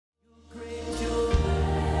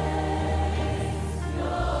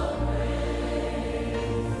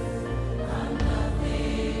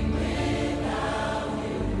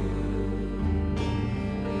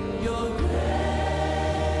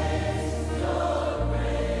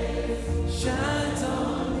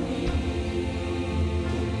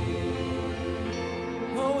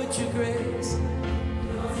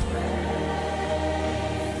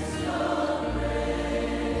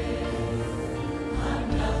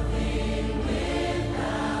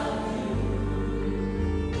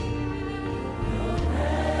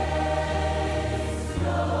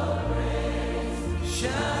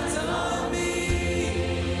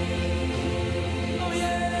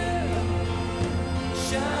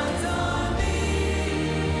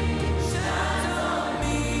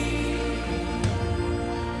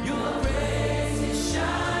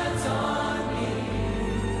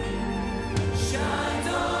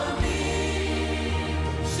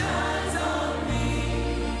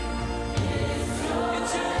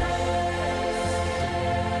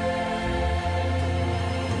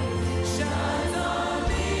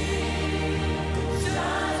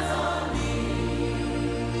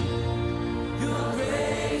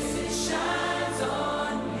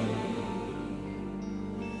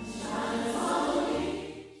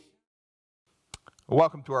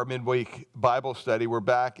Welcome to our midweek Bible study. We're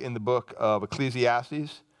back in the book of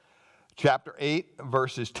Ecclesiastes, chapter 8,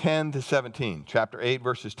 verses 10 to 17. Chapter 8,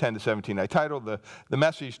 verses 10 to 17. I titled the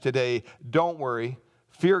message today, Don't Worry,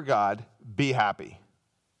 Fear God, Be Happy.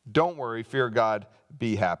 Don't worry, fear God,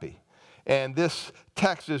 be happy. And this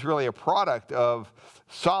text is really a product of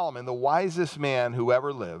Solomon, the wisest man who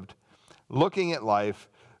ever lived, looking at life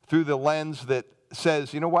through the lens that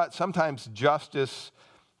says, you know what, sometimes justice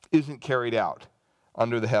isn't carried out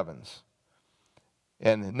under the heavens.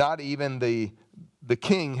 And not even the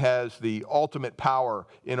king has the ultimate power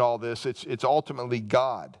in all this. It's ultimately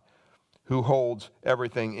God who holds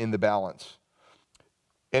everything in the balance.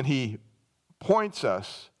 And he points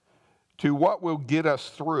us to what will get us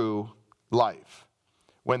through life.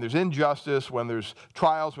 When there's injustice, when there's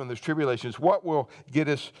trials, when there's tribulations, what will get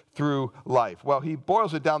us through life? Well, he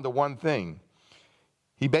boils it down to one thing.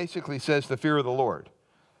 He basically says the fear of the Lord.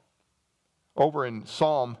 Over in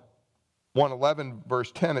Psalm 111,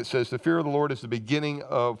 verse 10, it says, the fear of the Lord is the beginning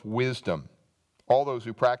of wisdom. All those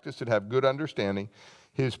who practice it have good understanding.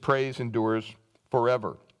 His praise endures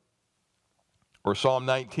forever. Or Psalm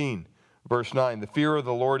 19, verse 9, the fear of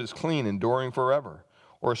the Lord is clean, enduring forever.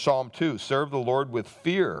 Or Psalm 2, serve the Lord with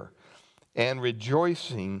fear and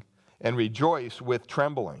rejoice with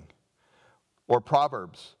trembling. Or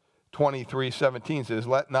Proverbs 23:17 says,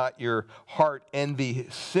 let not your heart envy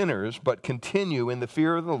sinners, but continue in the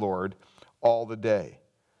fear of the Lord all the day.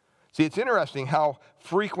 See, it's interesting how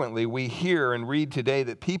frequently we hear and read today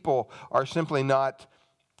that people are simply not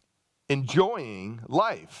enjoying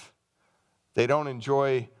life. They don't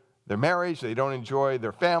enjoy their marriage, they don't enjoy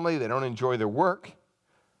their family, they don't enjoy their work.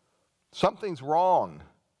 Something's wrong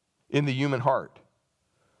in the human heart.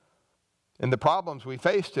 And the problems we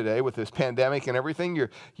face today with this pandemic and everything,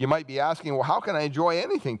 you might be asking, well, how can I enjoy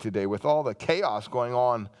anything today with all the chaos going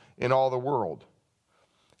on in all the world?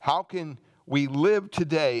 How can we live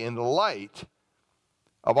today in the light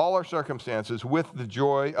of all our circumstances with the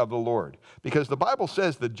joy of the Lord? Because the Bible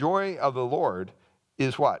says the joy of the Lord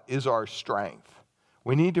is what? Is our strength.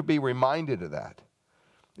 We need to be reminded of that.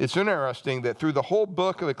 It's interesting that through the whole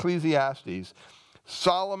book of Ecclesiastes,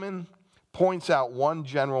 Solomon points out one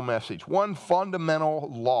general message, one fundamental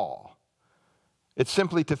law. It's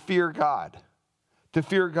simply to fear God. To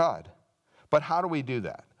fear God. But how do we do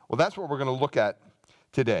that? Well, that's what we're going to look at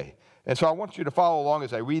today. And so I want you to follow along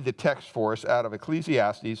as I read the text for us out of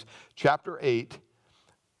Ecclesiastes chapter 8,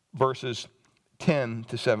 verses 10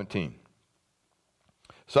 to 17.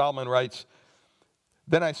 Solomon writes,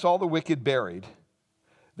 then I saw the wicked buried.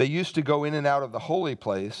 They used to go in and out of the holy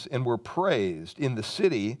place and were praised in the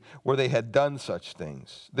city where they had done such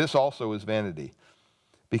things. This also is vanity,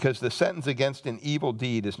 because the sentence against an evil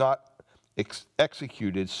deed is not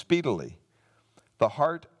executed speedily. The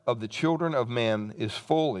heart of the children of man is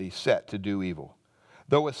fully set to do evil.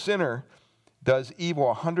 Though a sinner does evil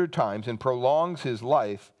 100 times and prolongs his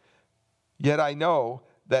life, yet I know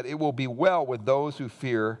that it will be well with those who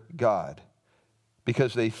fear God,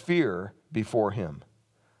 because they fear before him.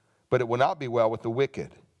 But it will not be well with the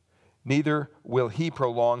wicked, neither will he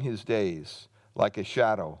prolong his days like a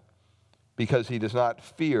shadow, because he does not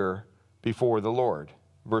fear before the Lord.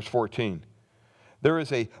 Verse 14, there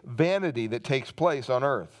is a vanity that takes place on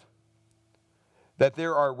earth, that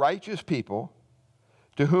there are righteous people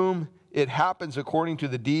to whom it happens according to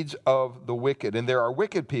the deeds of the wicked, and there are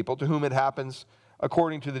wicked people to whom it happens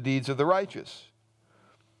according to the deeds of the righteous.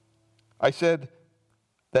 I said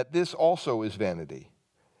that this also is vanity.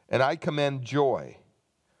 And I commend joy,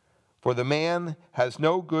 for the man has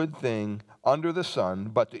no good thing under the sun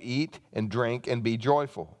but to eat and drink and be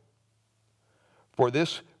joyful. For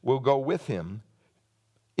this will go with him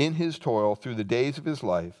in his toil through the days of his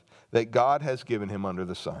life, that God has given him under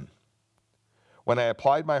the sun. When I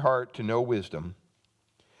applied my heart to know wisdom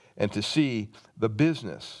and to see the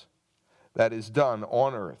business that is done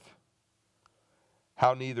on earth,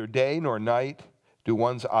 how neither day nor night do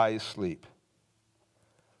one's eyes sleep.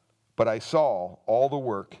 But I saw all the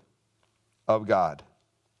work of God,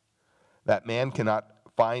 that man cannot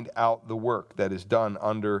find out the work that is done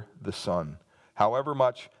under the sun. However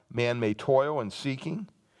much man may toil in seeking,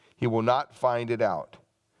 he will not find it out.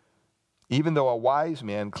 Even though a wise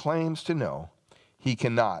man claims to know, he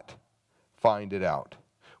cannot find it out.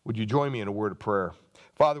 Would you join me in a word of prayer?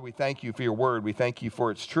 Father, we thank you for your word. We thank you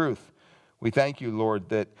for its truth. We thank you, Lord,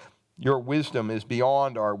 that your wisdom is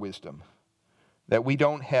beyond our wisdom, that we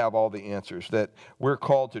don't have all the answers, that we're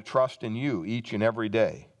called to trust in you each and every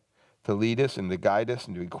day, to lead us and to guide us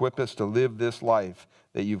and to equip us to live this life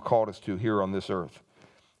that you've called us to here on this earth.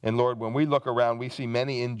 And Lord, when we look around, we see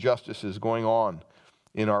many injustices going on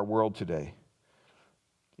in our world today,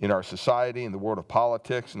 in our society, in the world of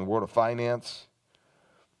politics, in the world of finance.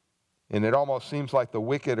 And it almost seems like the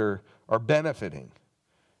wicked are benefiting.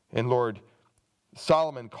 And Lord,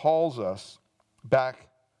 Solomon calls us back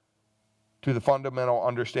to the fundamental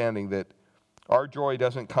understanding that our joy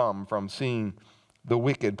doesn't come from seeing the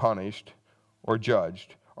wicked punished or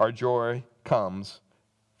judged. Our joy comes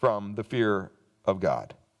from the fear of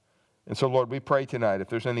God. And so, Lord, we pray tonight, if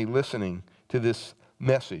there's any listening to this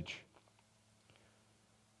message,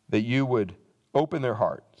 that you would open their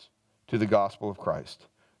hearts to the gospel of Christ,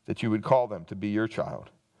 that you would call them to be your child,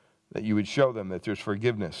 that you would show them that there's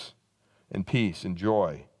forgiveness and peace and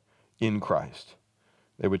joy in Christ.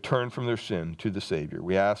 They would turn from their sin to the Savior.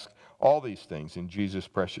 We ask all these things in Jesus'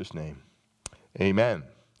 precious name. Amen.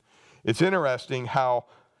 It's interesting how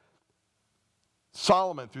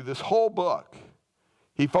Solomon, through this whole book,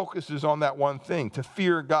 he focuses on that one thing, to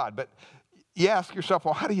fear God. But you ask yourself,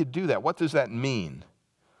 well, how do you do that? What does that mean?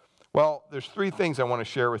 Well, there's three things I want to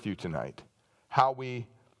share with you tonight. How we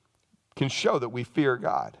can show that we fear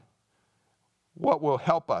God. What will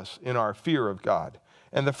help us in our fear of God.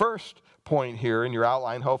 And the first point here in your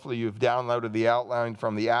outline, hopefully you've downloaded the outline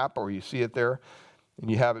from the app or you see it there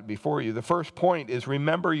and you have it before you. The first point is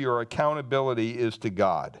remember your accountability is to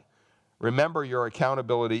God. Remember your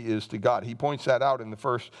accountability is to God. He points that out in the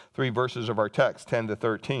first three verses of our text, 10 to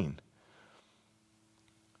 13.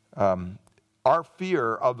 Our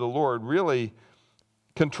fear of the Lord really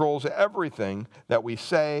controls everything that we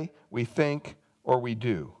say, we think, or we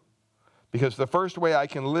do. Because the first way I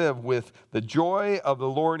can live with the joy of the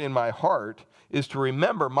Lord in my heart is to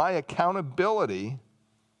remember my accountability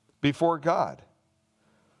before God.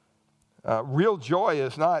 Real joy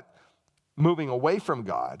is not moving away from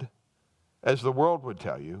God, as the world would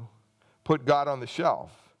tell you. Put God on the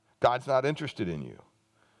shelf. God's not interested in you.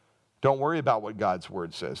 Don't worry about what God's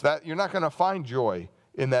word says. You're not going to find joy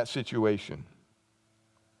in that situation.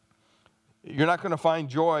 You're not going to find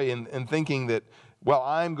joy in thinking that, well,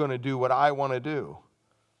 I'm going to do what I want to do.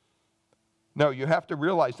 No, you have to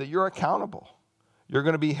realize that you're accountable. You're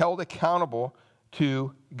going to be held accountable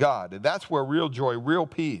to God. And that's where real joy, real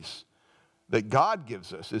peace that God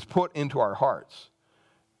gives us is put into our hearts.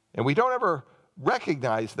 And we don't ever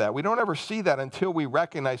recognize that. We don't ever see that until we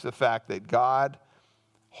recognize the fact that God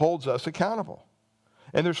holds us accountable.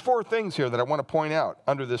 And there's four things here that I want to point out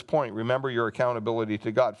under this point. Remember your accountability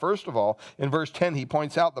to God. First of all, in verse 10, he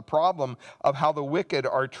points out the problem of how the wicked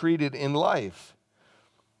are treated in life.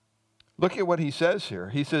 Look at what he says here.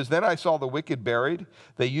 He says, then I saw the wicked buried.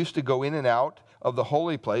 They used to go in and out of the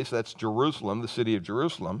holy place, that's Jerusalem, the city of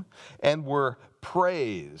Jerusalem, and were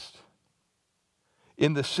praised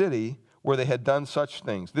in the city where they had done such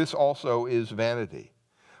things. This also is vanity.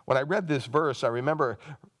 When I read this verse, I remember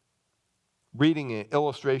reading an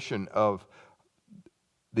illustration of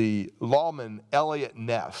the lawman Eliot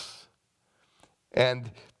Ness.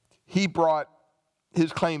 And he brought,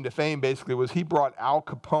 his claim to fame basically was he brought Al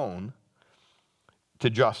Capone to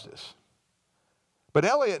justice. But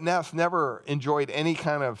Eliot Ness never enjoyed any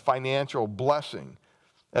kind of financial blessing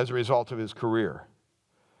as a result of his career.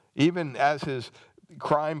 Even as his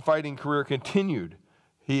crime-fighting career continued,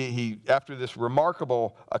 he after this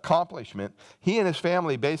remarkable accomplishment, he and his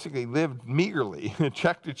family basically lived meagerly,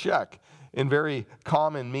 check to check, in very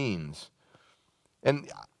common means. And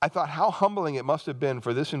I thought how humbling it must have been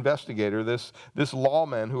for this investigator, this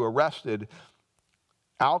lawman who arrested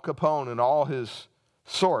Al Capone and all his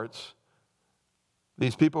sorts,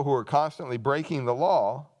 these people who were constantly breaking the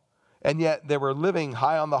law, and yet they were living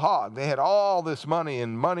high on the hog. They had all this money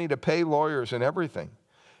and money to pay lawyers and everything.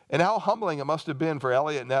 And how humbling it must have been for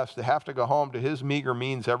Eliot Ness to have to go home to his meager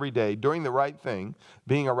means every day, doing the right thing,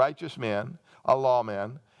 being a righteous man, a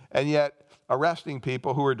lawman, and yet arresting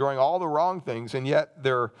people who are doing all the wrong things, and yet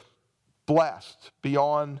they're blessed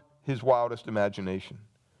beyond his wildest imagination.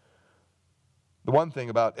 The one thing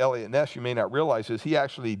about Eliot Ness you may not realize is he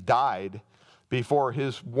actually died before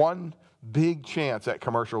his one big chance at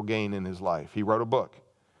commercial gain in his life. He wrote a book,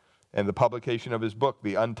 and the publication of his book,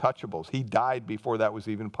 The Untouchables, he died before that was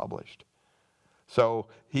even published. So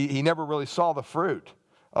he never really saw the fruit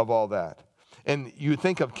of all that. And you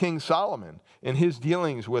think of King Solomon in his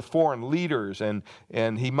dealings with foreign leaders,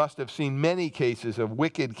 and he must have seen many cases of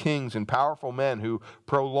wicked kings and powerful men who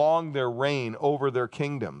prolonged their reign over their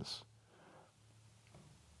kingdoms.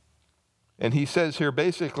 And he says here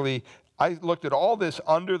basically, I looked at all this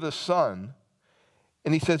under the sun,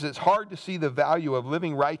 and he says it's hard to see the value of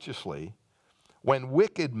living righteously when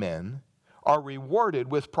wicked men are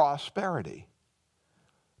rewarded with prosperity.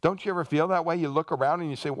 Don't you ever feel that way? You look around and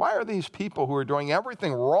you say, why are these people who are doing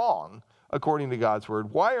everything wrong according to God's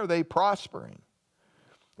word, why are they prospering?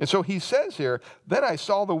 And so he says here, then I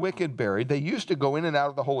saw the wicked buried. They used to go in and out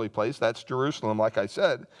of the holy place. That's Jerusalem, like I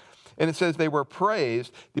said. And it says they were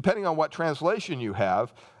praised. Depending on what translation you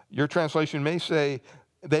have, your translation may say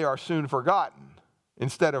they are soon forgotten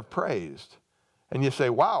instead of praised. And you say,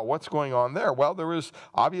 wow, what's going on there? Well, there was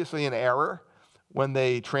obviously an error when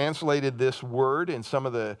they translated this word in some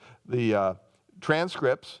of the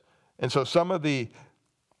transcripts. And so some of the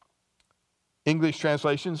English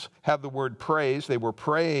translations have the word praise. They were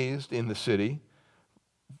praised in the city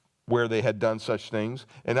where they had done such things.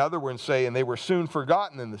 And other ones say, and they were soon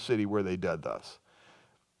forgotten in the city where they did thus.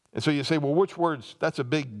 And so you say, well, which words? That's a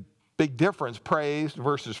big difference, praised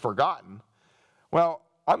versus forgotten. Well,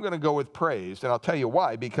 I'm going to go with praised, and I'll tell you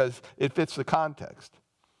why, because it fits the context.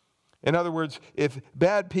 In other words, if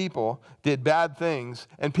bad people did bad things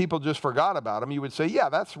and people just forgot about them, you would say, yeah,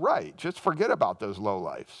 that's right. Just forget about those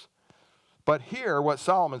lowlifes. But here, what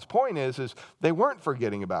Solomon's point is they weren't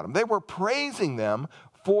forgetting about them. They were praising them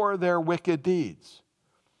for their wicked deeds.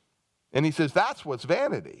 And he says that's what's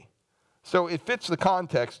vanity. So it fits the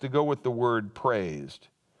context to go with the word praised.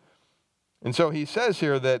 And so he says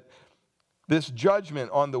here that this judgment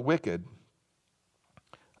on the wicked,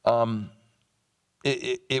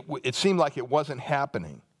 it seemed like it wasn't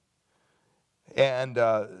happening. And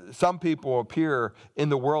some people appear in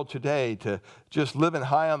the world today to just living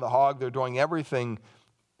high on the hog. They're doing everything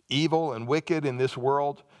evil and wicked in this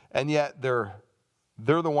world, and yet they're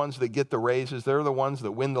the ones that get the raises. They're the ones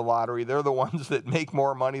that win the lottery. They're the ones that make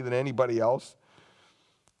more money than anybody else.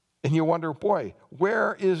 And you wonder, boy,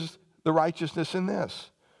 where is the righteousness in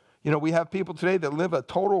this? You know, we have people today that live a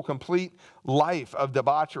total, complete life of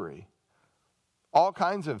debauchery. All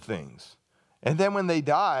kinds of things. And then when they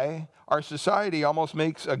die, our society almost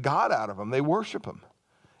makes a god out of them. They worship them.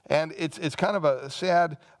 And it's kind of a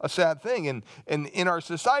sad thing. And in our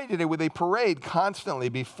society today, where they parade constantly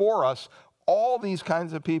before us all these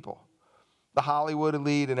kinds of people, the Hollywood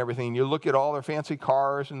elite and everything. And you look at all their fancy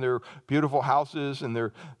cars and their beautiful houses and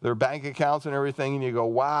their bank accounts and everything, and you go,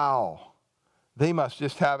 wow, they must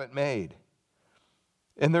just have it made.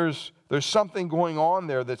 And there's something going on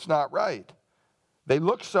there that's not right. They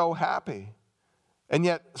look so happy, and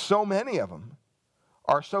yet so many of them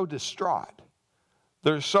are so distraught.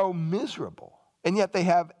 They're so miserable, and yet they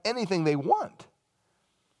have anything they want.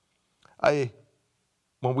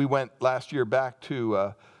 When we went last year back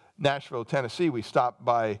to Nashville, Tennessee, we stopped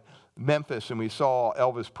by Memphis, and we saw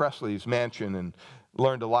Elvis Presley's mansion and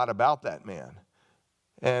learned a lot about that man.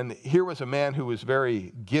 And here was a man who was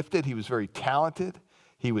very gifted. He was very talented.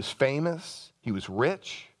 He was famous. He was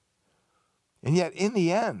rich. And yet, in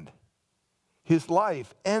the end, his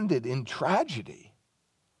life ended in tragedy.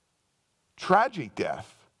 Tragic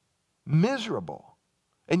death. Miserable.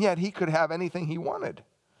 And yet, he could have anything he wanted.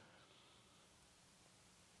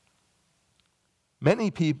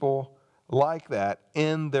 Many people like that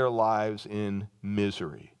end their lives in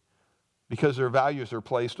misery because their values are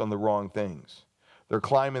placed on the wrong things. They're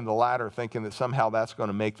climbing the ladder thinking that somehow that's going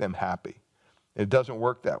to make them happy. It doesn't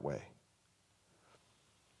work that way.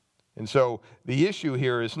 And so the issue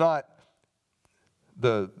here is not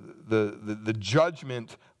the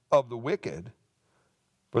judgment of the wicked,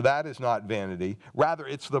 for that is not vanity. Rather,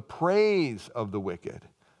 it's the praise of the wicked.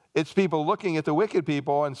 It's people looking at the wicked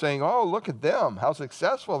people and saying, oh, look at them, how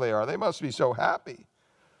successful they are. They must be so happy.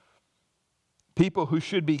 People who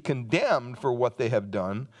should be condemned for what they have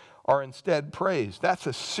done are instead praised. That's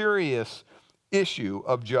a serious issue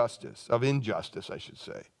of justice, of injustice, I should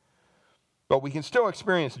say. But we can still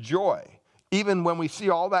experience joy, even when we see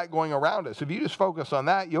all that going around us. If you just focus on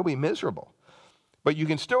that, you'll be miserable. But you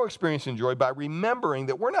can still experience joy by remembering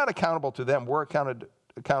that we're not accountable to them. We're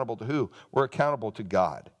accountable to who? We're accountable to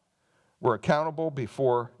God. We're accountable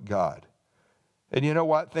before God. And you know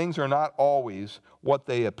what? Things are not always what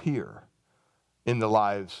they appear in the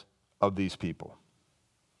lives of these people.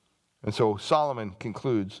 And so Solomon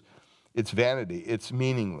concludes, it's vanity, it's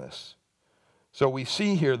meaningless. So we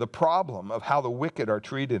see here the problem of how the wicked are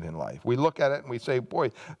treated in life. We look at it and we say,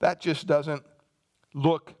 boy, that just doesn't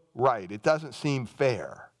look right. It doesn't seem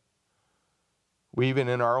fair. We even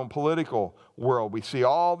in our own political world, we see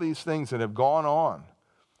all these things that have gone on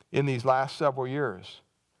in these last several years.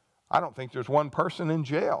 I don't think there's one person in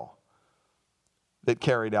jail that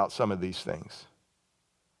carried out some of these things.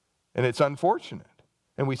 And it's unfortunate.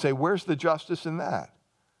 And we say, where's the justice in that?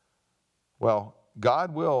 Well,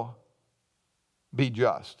 God will be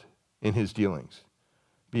just in his dealings.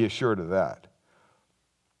 Be assured of that.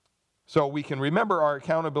 So we can remember our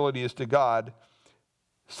accountability is to God.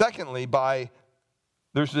 Secondly,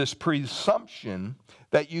 there's this presumption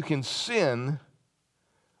that you can sin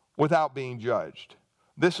without being judged.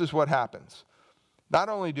 This is what happens. Not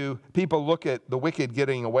only do people look at the wicked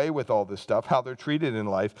getting away with all this stuff, how they're treated in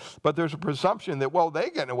life, but there's a presumption that, well, they're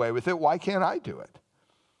getting away with it. Why can't I do it?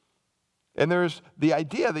 And there's the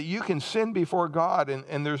idea that you can sin before God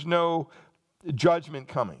and there's no judgment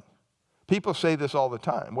coming. People say this all the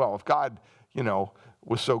time. Well, if God,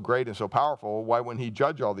 was so great and so powerful, why wouldn't he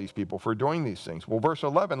judge all these people for doing these things? Well, verse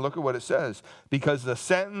 11, look at what it says. Because the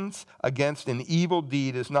sentence against an evil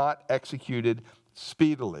deed is not executed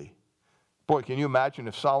speedily. Boy, can you imagine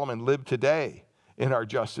if Solomon lived today in our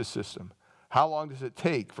justice system? How long does it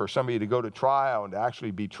take for somebody to go to trial and to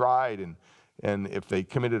actually be tried? And if they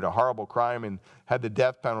committed a horrible crime and had the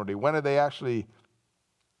death penalty, when are they actually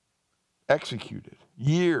executed?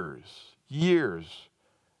 Years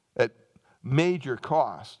at major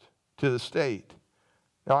cost to the state.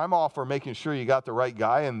 Now, I'm all for making sure you got the right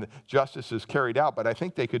guy and the justice is carried out, but I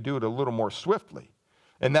think they could do it a little more swiftly.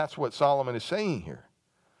 And that's what Solomon is saying here.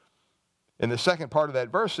 And the second part of that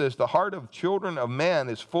verse says, the heart of children of man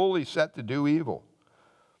is fully set to do evil.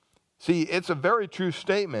 See, it's a very true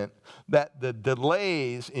statement that the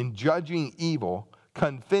delays in judging evil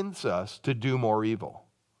convince us to do more evil.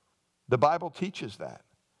 The Bible teaches that.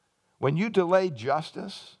 When you delay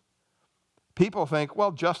justice, people think,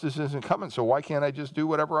 well, justice isn't coming, so why can't I just do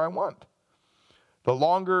whatever I want? The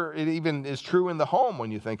longer it even is true in the home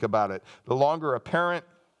when you think about it, the longer a parent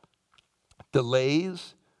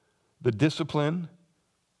delays the discipline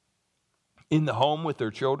in the home with their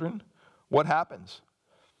children, what happens?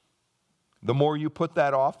 The more you put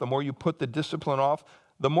that off, the more you put the discipline off,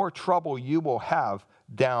 the more trouble you will have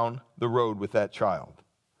down the road with that child.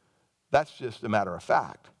 That's just a matter of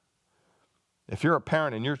fact. If you're a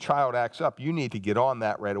parent and your child acts up, you need to get on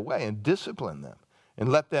that right away and discipline them and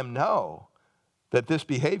let them know that this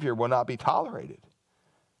behavior will not be tolerated.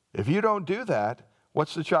 If you don't do that,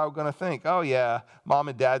 what's the child going to think? Oh yeah, mom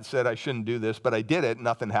and dad said I shouldn't do this, but I did it,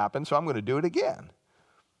 nothing happened, so I'm going to do it again.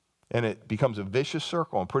 And it becomes a vicious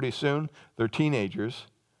circle, and pretty soon they're teenagers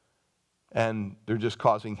and they're just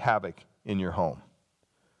causing havoc in your home.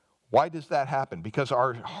 Why does that happen? Because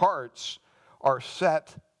our hearts are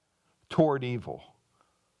set toward evil.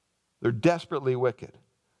 They're desperately wicked.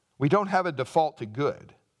 We don't have a default to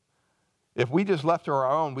good. If we just left to our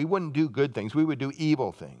own, we wouldn't do good things. We would do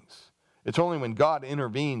evil things. It's only when God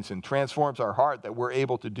intervenes and transforms our heart that we're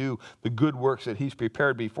able to do the good works that he's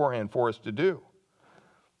prepared beforehand for us to do.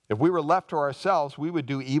 If we were left to ourselves, we would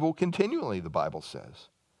do evil continually, the Bible says.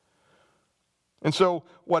 And so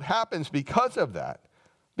what happens because of that,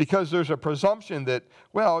 because there's a presumption that,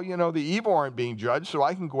 well, the evil aren't being judged, so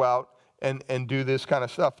I can go out and do this kind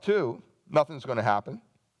of stuff too. Nothing's going to happen.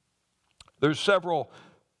 There's several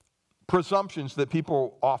presumptions that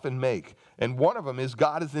people often make, and one of them is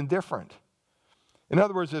God is indifferent. In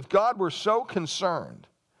other words, if God were so concerned,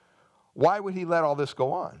 why would he let all this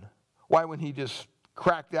go on? Why wouldn't he just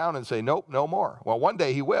crack down and say, nope, no more? Well, one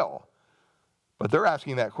day he will. But they're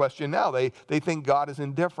asking that question now. They think God is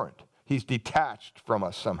indifferent. He's detached from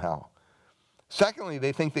us somehow. Secondly,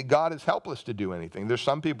 they think that God is helpless to do anything. There's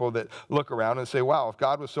some people that look around and say, wow, if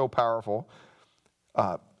God was so powerful,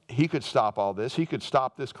 he could stop all this. He could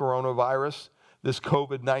stop this coronavirus, this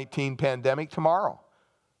COVID-19 pandemic tomorrow.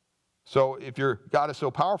 So if God is so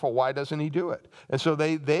powerful, why doesn't he do it? And so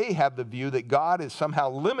they have the view that God is somehow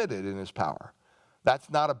limited in his power.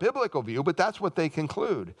 That's not a biblical view, but that's what they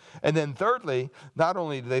conclude. And then thirdly, not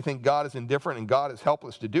only do they think God is indifferent and God is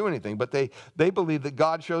helpless to do anything, but they believe that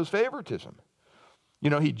God shows favoritism.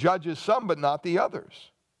 He judges some, but not the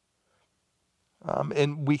others.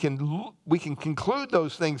 And we can conclude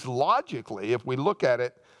those things logically if we look at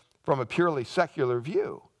it from a purely secular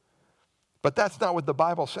view. But that's not what the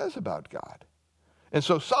Bible says about God. And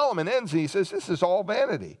so Solomon ends, and he says, this is all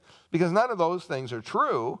vanity, because none of those things are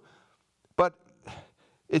true, but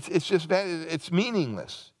it's just vanity, it's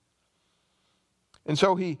meaningless. And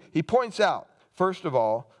so he points out, first of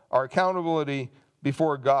all, our accountability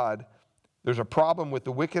before God. There's a problem with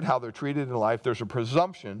the wicked, how they're treated in life. There's a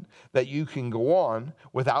presumption that you can go on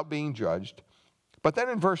without being judged. But then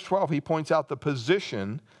in verse 12, he points out the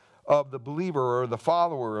position of the believer or the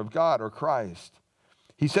follower of God or Christ.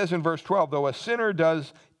 He says in verse 12, though a sinner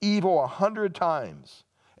does evil 100 times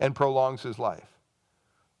and prolongs his life.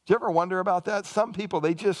 Do you ever wonder about that? Some people,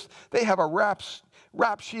 they have a rap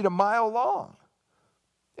sheet a mile long.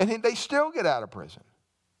 And they still get out of prison.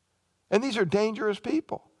 And these are dangerous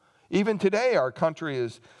people. Even today, our country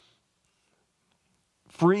is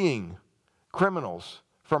freeing criminals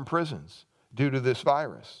from prisons due to this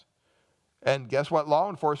virus. And guess what law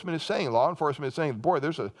enforcement is saying? Law enforcement is saying, boy,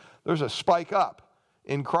 there's a spike up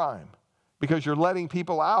in crime because you're letting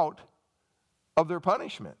people out of their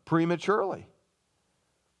punishment prematurely.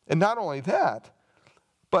 And not only that,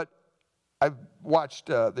 but I've watched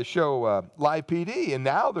the show Live PD, and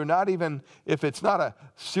now they're not even, if it's not a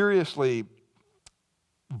seriously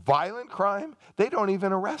violent crime, they don't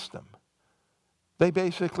even arrest them. They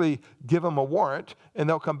basically give them a warrant, and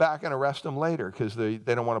they'll come back and arrest them later because they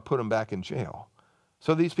don't want to put them back in jail.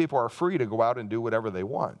 So these people are free to go out and do whatever they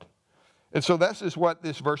want. And so this is what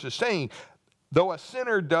this verse is saying. Though a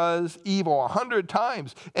sinner does evil 100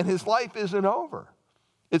 times, and his life isn't over.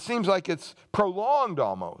 It seems like it's prolonged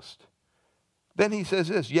almost. Then he says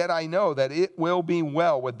this, yet I know that it will be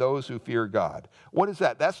well with those who fear God. What is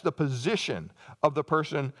that? That's the position of the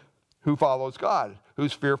person who follows God,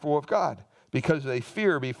 who's fearful of God, because they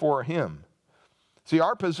fear before him. See,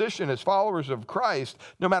 our position as followers of Christ,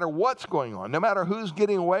 no matter what's going on, no matter who's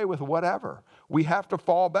getting away with whatever, we have to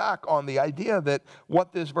fall back on the idea that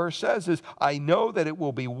what this verse says is, I know that it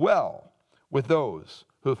will be well with those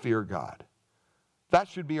who fear God. That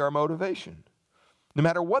should be our motivation. No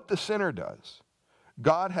matter what the sinner does,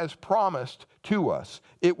 God has promised to us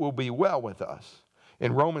it will be well with us.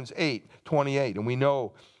 In Romans 8:28, and we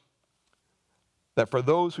know that for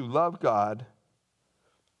those who love God,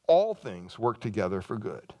 all things work together for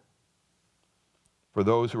good. For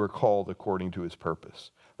those who are called according to his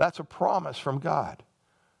purpose. That's a promise from God.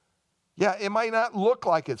 Yeah, it might not look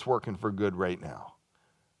like it's working for good right now,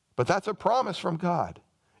 but that's a promise from God.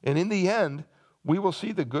 And in the end, we will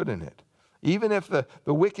see the good in it. Even if the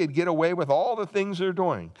wicked get away with all the things they're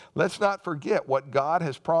doing, let's not forget what God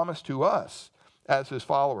has promised to us as his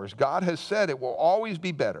followers. God has said it will always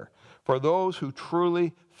be better for those who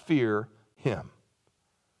truly fear him.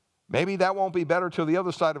 Maybe that won't be better till the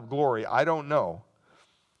other side of glory. I don't know.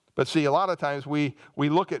 But see, a lot of times we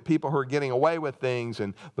look at people who are getting away with things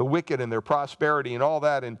and the wicked and their prosperity and all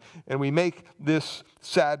that, and we make this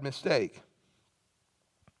sad mistake.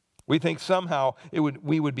 We think somehow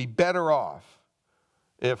we would be better off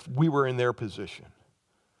if we were in their position.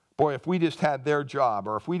 Boy, if we just had their job,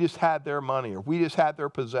 or if we just had their money, or if we just had their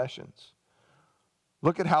possessions.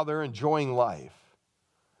 Look at how they're enjoying life.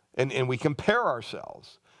 And we compare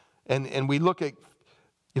ourselves. And we look at,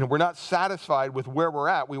 we're not satisfied with where we're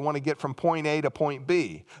at. We want to get from point A to point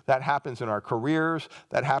B. That happens in our careers.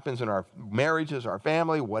 That happens in our marriages, our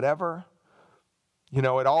family, whatever.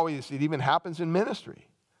 It even happens in ministry.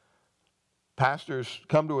 Pastors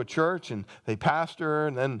come to a church and they pastor,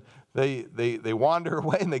 and then they wander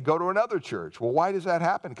away and they go to another church. Well, why does that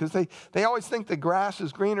happen? Because they always think the grass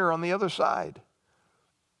is greener on the other side.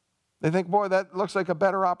 They think, boy, that looks like a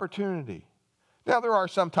better opportunity. Now, there are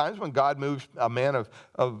some times when God moves a man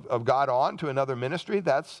of God on to another ministry.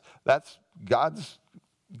 That's God's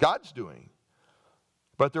doing.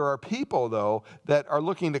 But there are people, though, that are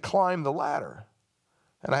looking to climb the ladder.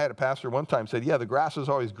 And I had a pastor one time said, yeah, the grass is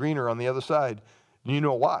always greener on the other side. And you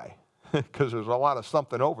know why? Because there's a lot of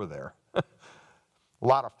something over there. A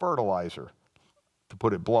lot of fertilizer, to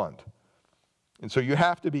put it blunt. And so you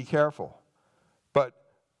have to be careful. But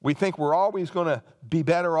we think we're always going to be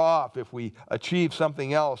better off if we achieve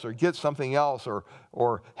something else or get something else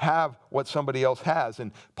or have what somebody else has.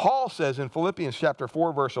 And Paul says in Philippians chapter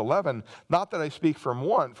 4, verse 11, not that I speak from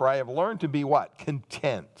want, for I have learned to be what?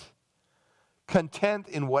 Content. Content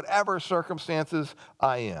in whatever circumstances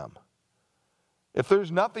I am. If there's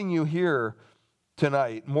nothing you hear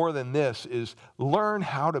tonight more than this, is learn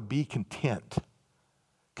how to be content.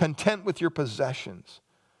 Content with your possessions.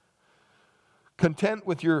 Content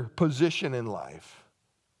with your position in life.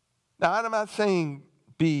 Now, I'm not saying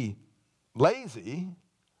be lazy.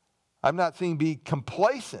 I'm not saying be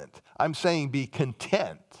complacent. I'm saying be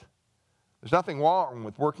content. There's nothing wrong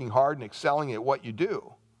with working hard and excelling at what you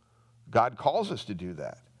do. God calls us to do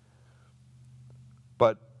that.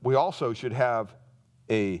 But we also should have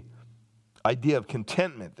an idea of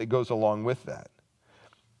contentment that goes along with that.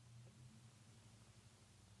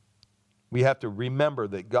 We have to remember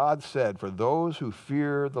that God said, for those who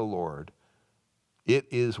fear the Lord, it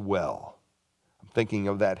is well. I'm thinking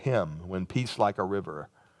of that hymn, when peace like a river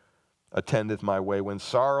attendeth my way, when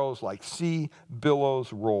sorrows like sea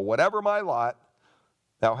billows roll. Whatever my lot,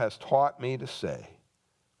 thou hast taught me to say,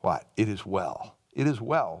 what? It is well. It is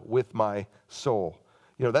well with my soul.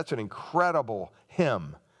 You know, that's an incredible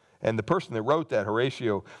hymn. And the person that wrote that,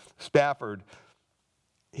 Horatio Spafford,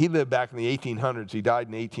 he lived back in the 1800s. He died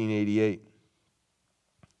in 1888.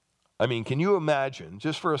 I mean, can you imagine,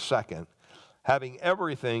 just for a second, having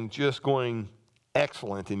everything just going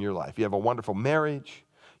excellent in your life? You have a wonderful marriage.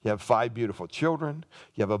 You have 5 beautiful children.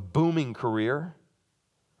 You have a booming career.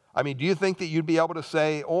 I mean, do you think that you'd be able to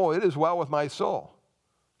say, oh, it is well with my soul?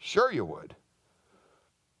 Sure you would.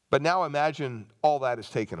 But now imagine all that is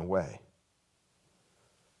taken away.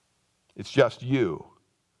 It's just you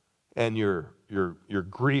and your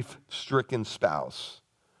grief-stricken spouse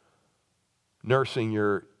nursing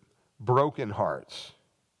your broken hearts.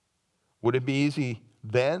 Would it be easy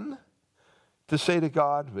then to say to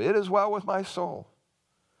God, it is well with my soul?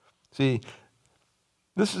 See,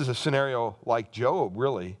 this is a scenario like Job,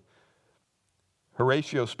 really.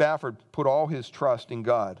 Horatio Spafford put all his trust in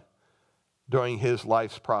God during his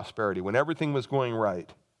life's prosperity, when everything was going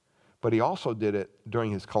right. But he also did it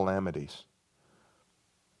during his calamities.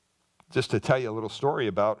 Just to tell you a little story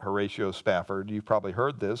about Horatio Spafford, you've probably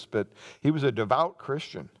heard this, but he was a devout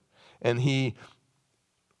Christian, and he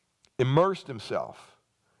immersed himself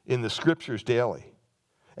in the Scriptures daily.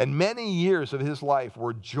 And many years of his life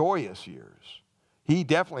were joyous years. He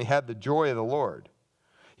definitely had the joy of the Lord.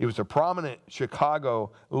 He was a prominent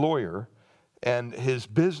Chicago lawyer, and his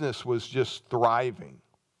business was just thriving.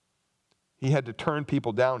 He had to turn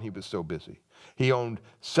people down, he was so busy. He owned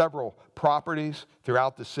several properties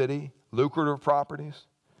throughout the city, lucrative properties.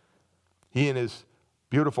 He and his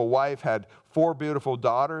beautiful wife had 4 beautiful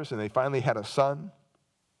daughters, and they finally had a son.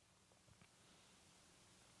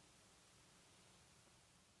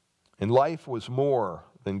 And life was more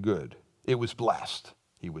than good. It was blessed,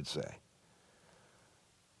 he would say.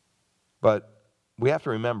 But we have to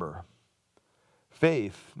remember,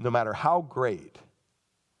 faith, no matter how great,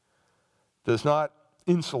 does not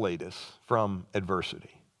insulate us from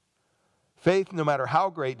adversity. Faith, no matter how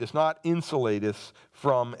great, does not insulate us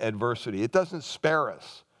from adversity. It doesn't spare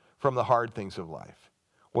us from the hard things of life.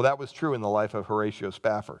 Well, that was true in the life of Horatio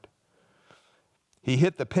Spafford. He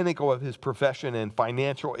hit the pinnacle of his profession and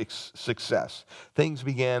financial success. Things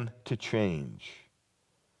began to change.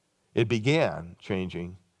 It began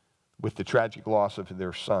changing with the tragic loss of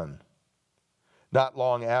their son. Not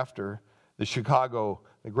long after, the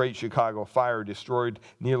Great Chicago Fire destroyed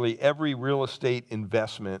nearly every real estate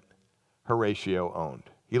investment Horatio owned.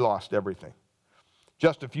 He lost everything.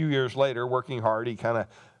 Just a few years later, working hard, he kind of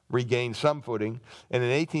regained some footing. And in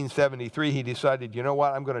 1873, he decided, you know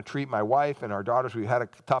what, I'm going to treat my wife and our daughters, we've had a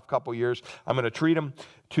tough couple years, I'm going to treat them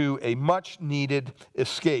to a much-needed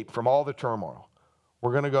escape from all the turmoil.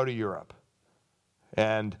 We're going to go to Europe.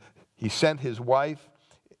 And he sent his wife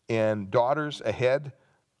and daughters ahead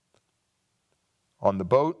on the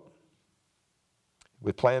boat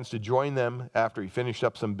with plans to join them after he finished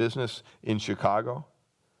up some business in Chicago.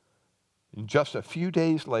 And just a few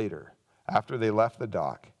days later, after they left the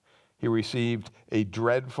dock, he received a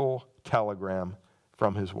dreadful telegram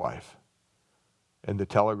from his wife. And the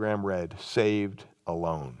telegram read, "Saved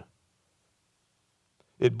alone."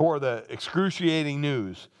 It bore the excruciating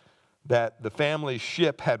news that the family's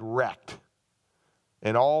ship had wrecked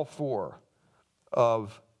and all 4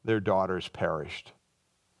 of their daughters perished.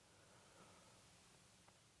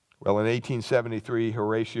 Well, in 1873,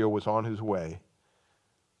 Horatio was on his way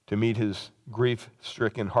to meet his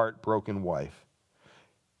grief-stricken, heartbroken wife.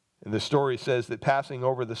 And the story says that passing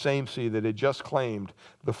over the same sea that had just claimed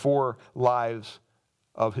the 4 lives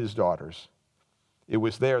of his daughters, it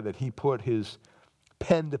was there that he put his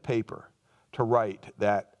pen to paper to write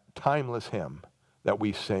that timeless hymn that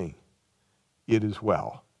we sing, "It is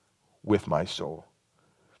well with my soul."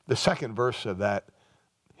 The second verse of that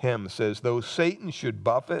hymn says, "Though Satan should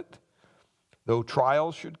buffet, though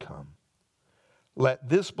trials should come, let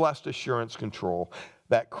this blessed assurance control,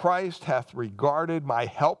 that Christ hath regarded my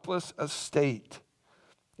helpless estate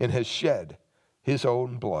and has shed his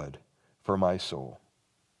own blood for my soul.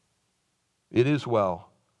 It is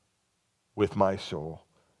well with my soul.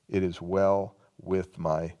 It is well with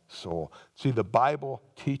my soul." See, the Bible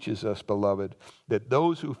teaches us, beloved, that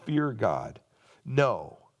those who fear God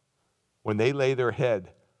know when they lay their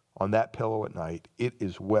head on that pillow at night, it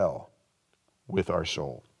is well with our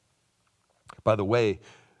soul. By the way,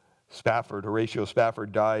 Horatio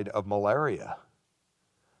Spafford died of malaria.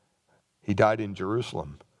 He died in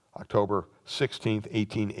Jerusalem, October 16th,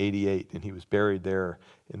 1888, and he was buried there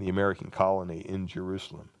in the American colony in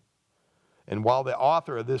Jerusalem. And while the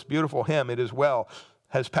author of this beautiful hymn, It Is Well,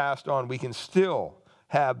 has passed on, we can still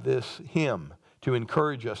have this hymn to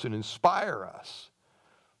encourage us and inspire us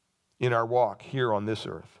in our walk here on this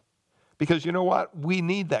earth. Because you know what? We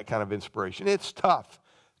need that kind of inspiration. It's tough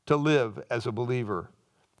to live as a believer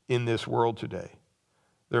in this world today.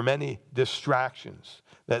 There are many distractions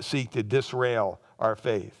that seek to disrail our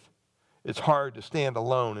faith. It's hard to stand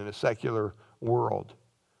alone in a secular world.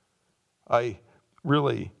 I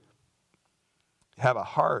really have a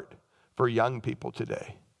heart for young people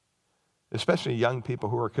today, especially young people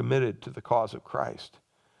who are committed to the cause of Christ,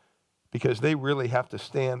 because they really have to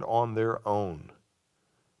stand on their own,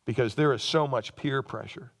 because there is so much peer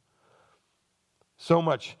pressure, so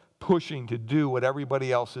much pushing to do what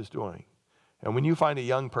everybody else is doing. And when you find a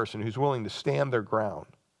young person who's willing to stand their ground,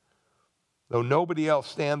 though nobody else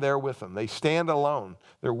stand there with them, they stand alone,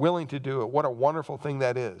 they're willing to do it, what a wonderful thing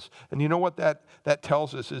that is. And you know what that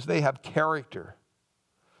tells us is they have character.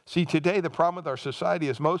 See, today the problem with our society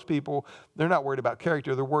is most people, they're not worried about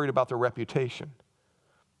character, they're worried about their reputation.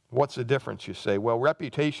 What's the difference, you say? Well,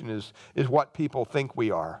 reputation is what people think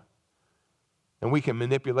we are. And we can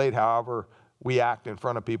manipulate however we act in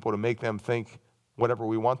front of people to make them think whatever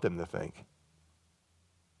we want them to think.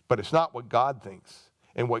 But it's not what God thinks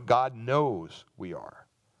and what God knows we are.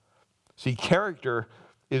 See, character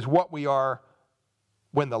is what we are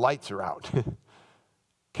when the lights are out.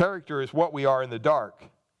 Character is what we are in the dark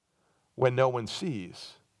when no one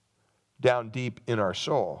sees, down deep in our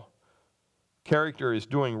soul. Character is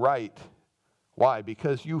doing right. Why?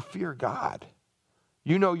 Because you fear God.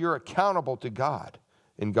 You know you're accountable to God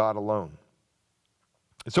and God alone.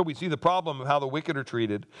 And so we see the problem of how the wicked are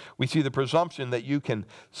treated. We see the presumption that you can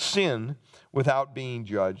sin without being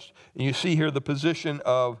judged. And you see here the position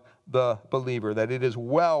of the believer, that it is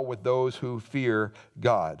well with those who fear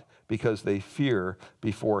God because they fear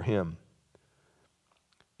before Him.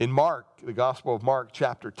 In Mark, the Gospel of Mark,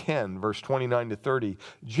 chapter 10, verse 29 to 30,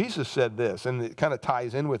 Jesus said this, and it kind of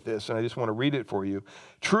ties in with this, and I just want to read it for you.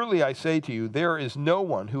 Truly I say to you, there is no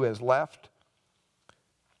one who has left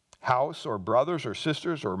house or brothers or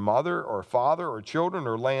sisters or mother or father or children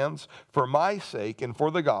or lands for my sake and for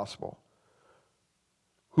the gospel,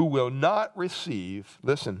 who will not receive,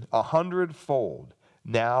 listen, 100-fold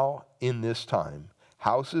now in this time,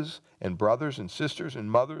 houses and brothers and sisters and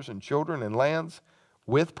mothers and children and lands,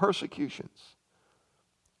 with persecutions.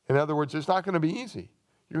 In other words, it's not going to be easy.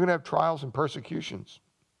 You're going to have trials and persecutions.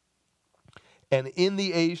 And in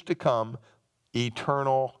the age to come,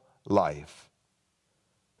 eternal life.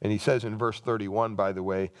 And he says in verse 31, by the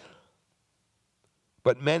way,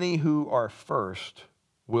 but many who are first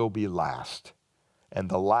will be last, and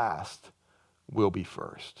the last will be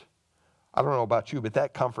first. I don't know about you, but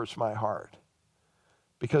that comforts my heart.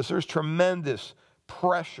 Because there's tremendous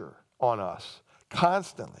pressure on us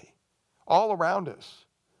constantly, all around us,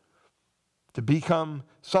 to become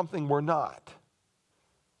something we're not,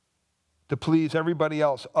 to please everybody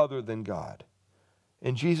else other than God.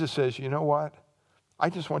 And Jesus says, you know what? I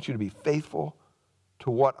just want you to be faithful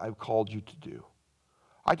to what I've called you to do.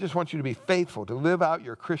 I just want you to be faithful, to live out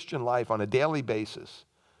your Christian life on a daily basis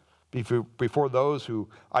before those who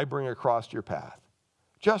I bring across your path.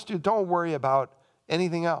 Don't worry about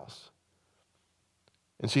anything else.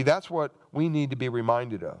 And see, that's what we need to be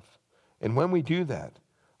reminded of. And when we do that,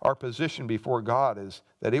 our position before God is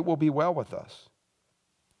that it will be well with us.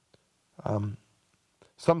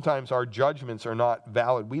 Sometimes our judgments are not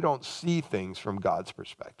valid. We don't see things from God's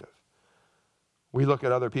perspective. We look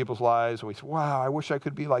at other people's lives and we say, wow, I wish I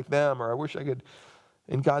could be like them, or I wish I could.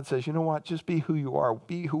 And God says, you know what? Just be who you are.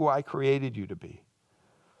 Be who I created you to be.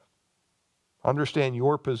 Understand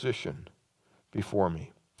your position before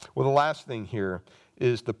me. Well, the last thing here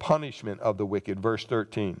is the punishment of the wicked. Verse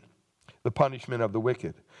 13. The punishment of the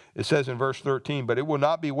wicked. It says in verse 13, but it will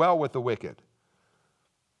not be well with the wicked.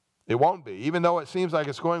 It won't be. Even though it seems like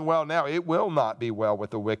it's going well now, it will not be well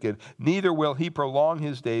with the wicked. Neither will he prolong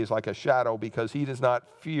his days like a shadow, because he does not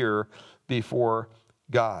fear before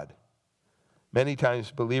God. Many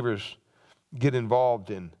times believers get involved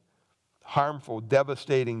in harmful,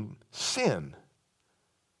 devastating sin.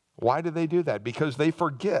 Why do they do that? Because they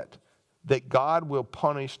forget that God will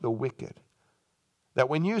punish the wicked. That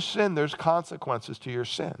when you sin, there's consequences to your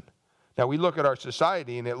sin. Now, we look at our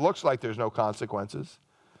society and it looks like there's no consequences.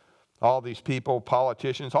 All these people,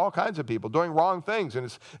 politicians, all kinds of people doing wrong things,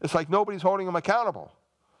 and it's like nobody's holding them accountable.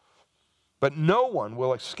 But no one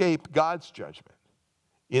will escape God's judgment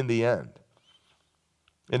in the end.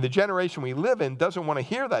 And the generation we live in doesn't want to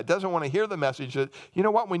hear that, doesn't want to hear the message that, you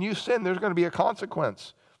know what, when you sin, there's going to be a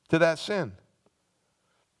consequence to that sin.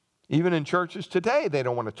 Even in churches today, they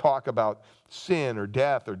don't want to talk about sin or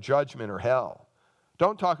death or judgment or hell.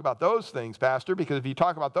 Don't talk about those things, Pastor, because if you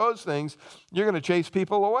talk about those things, you're going to chase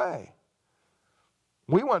people away.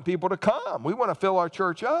 We want people to come. We want to fill our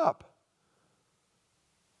church up.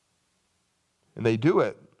 And they do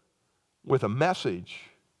it with a message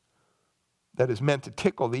that is meant to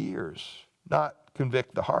tickle the ears, not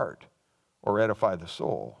convict the heart or edify the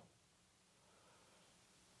soul.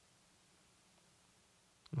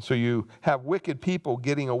 And so you have wicked people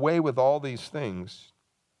getting away with all these things.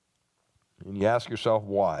 And you ask yourself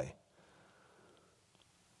why.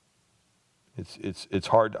 It's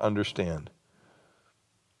hard to understand.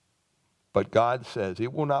 But God says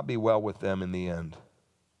it will not be well with them in the end.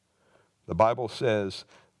 The Bible says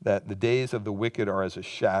that the days of the wicked are as a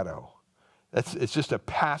shadow. It's just a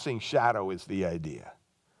passing shadow is the idea.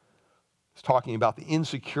 It's talking about the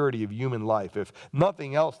insecurity of human life. If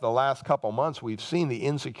nothing else, the last couple months we've seen the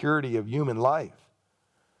insecurity of human life.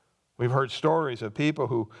 We've heard stories of people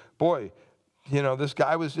who, boy, you know, this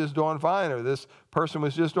guy was just doing fine, or this person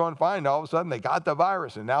was just doing fine, and all of a sudden they got the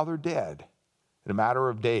virus, and now they're dead in a matter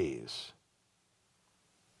of days.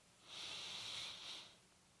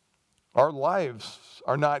 Our lives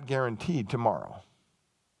are not guaranteed tomorrow.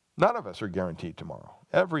 None of us are guaranteed tomorrow.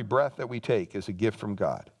 Every breath that we take is a gift from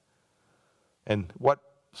God. And what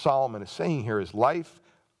Solomon is saying here is life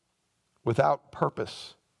without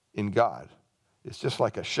purpose in God. It's just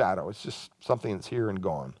like a shadow. It's just something that's here and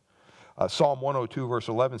gone. Psalm 102 verse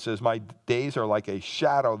 11 says, "My days are like a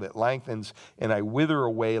shadow that lengthens, and I wither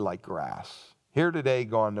away like grass. Here today,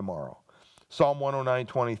 gone tomorrow." Psalm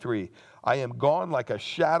 109:23, "I am gone like a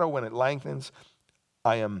shadow when it lengthens.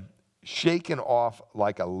 I am shaken off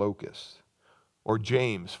like a locust." Or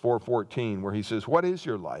James 4:14, where he says, "What is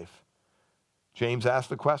your life?" James asked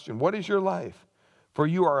the question, "What is your life? For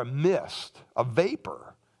you are a mist, a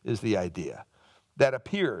vapor," is the idea, "that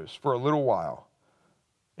appears for a little while,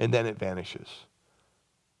 and then it vanishes."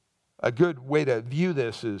 A good way to view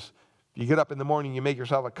this is you get up in the morning, you make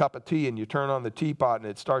yourself a cup of tea, and you turn on the teapot, and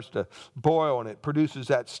it starts to boil, and it produces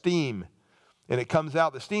that steam, and it comes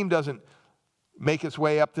out. The steam doesn't make its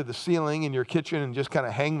way up to the ceiling in your kitchen and just kind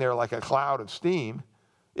of hang there like a cloud of steam.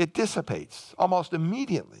 It dissipates almost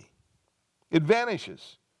immediately. It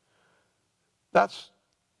vanishes. That's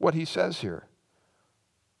what he says here.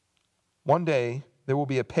 One day, there will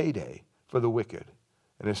be a payday for the wicked,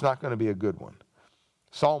 and it's not going to be a good one.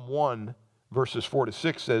 Psalm 1, verses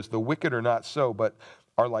 4-6 says, "The wicked are not so, but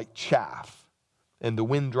are like chaff, and the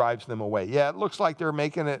wind drives them away." Yeah, it looks like they're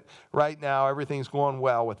making it right now. Everything's going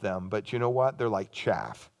well with them, but you know what? They're like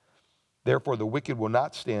chaff. "Therefore, the wicked will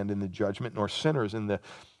not stand in the judgment, nor sinners in the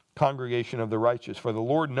congregation of the righteous. For the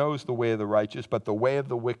Lord knows the way of the righteous, but the way of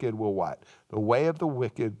the wicked will" what? The way of the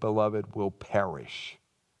wicked, beloved, will perish.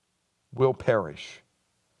 Will perish.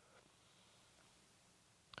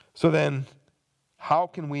 So then, how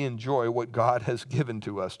can we enjoy what God has given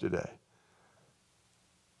to us today?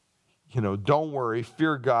 You know, don't worry,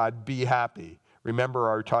 fear God, be happy. Remember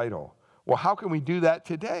our title. Well, how can we do that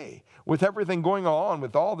today? With everything going on,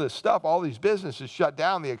 with all this stuff, all these businesses shut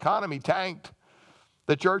down, the economy tanked,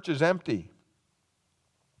 the church is empty.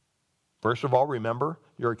 First of all, remember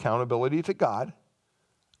your accountability to God.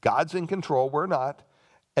 God's in control, we're not.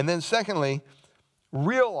 And then secondly,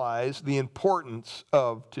 realize the importance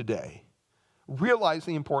of today. Realize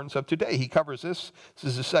the importance of today. He covers this. This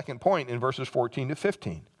is the second point in verses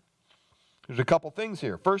 14-15. There's a couple things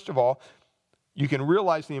here. First of all, you can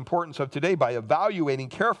realize the importance of today by evaluating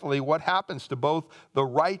carefully what happens to both the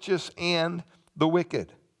righteous and the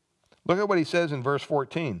wicked. Look at what he says in verse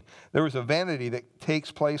 14. "There is a vanity that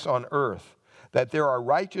takes place on earth, that there are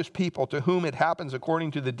righteous people to whom it happens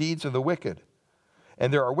according to the deeds of the wicked.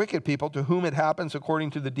 And there are wicked people to whom it happens according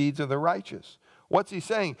to the deeds of the righteous." What's he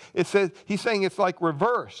saying? He's saying it's like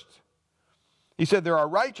reversed. He said there are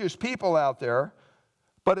righteous people out there,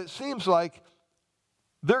 but it seems like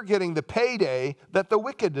they're getting the payday that the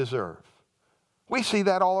wicked deserve. We see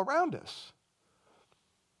that all around us.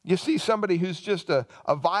 You see somebody who's just a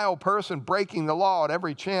vile person breaking the law at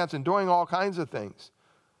every chance and doing all kinds of things.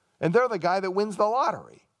 And they're the guy that wins the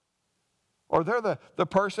lottery. Or they're the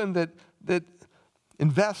person that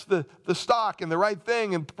invests the stock in the right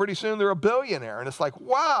thing, and pretty soon they're a billionaire. And it's like,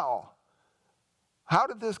 wow, how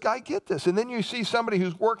did this guy get this? And then you see somebody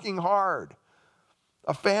who's working hard,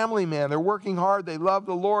 A family man. They're working hard. They love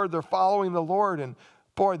the Lord. They're following the Lord. And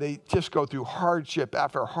boy, they just go through hardship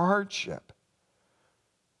after hardship.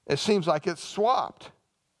 It seems like it's swapped.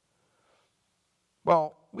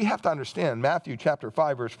 Well, we have to understand, Matthew chapter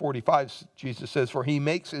 5, verse 45, Jesus says, "For he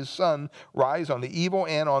makes his sun rise on the evil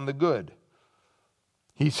and on the good.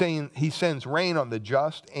 He's saying he sends rain on the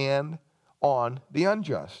just and on the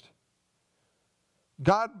unjust."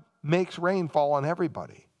 God makes rain fall on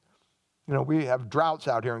everybody. You know, we have droughts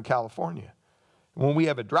out here in California. When we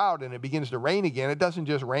have a drought and it begins to rain again, it doesn't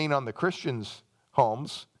just rain on the Christians'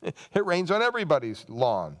 homes. It rains on everybody's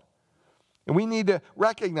lawn. And we need to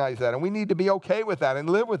recognize that, and we need to be okay with that and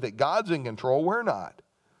live with it. God's in control, we're not.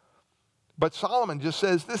 But Solomon just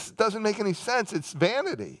says this doesn't make any sense. It's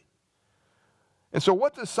vanity. And so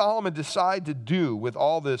what does Solomon decide to do with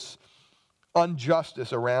all this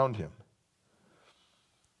injustice around him?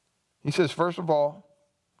 He says, first of all,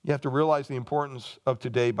 you have to realize the importance of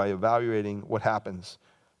today by evaluating what happens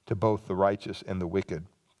to both the righteous and the wicked.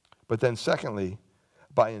 But then secondly,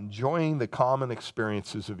 by enjoying the common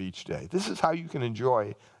experiences of each day. This is how you can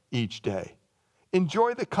enjoy each day.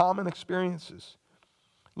 Enjoy the common experiences.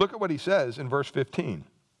 Look at what he says in verse 15.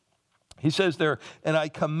 He says there, "And I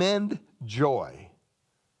commend joy."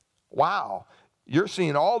 Wow, you're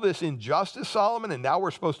seeing all this injustice, Solomon, and now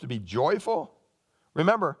we're supposed to be joyful?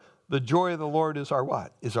 Remember, the joy of the Lord is our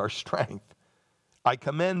what? Is our strength. I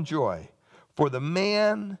commend joy. For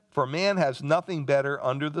man has nothing better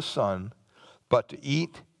under the sun but to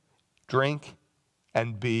eat, drink,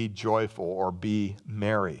 and be joyful or be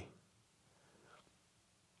merry.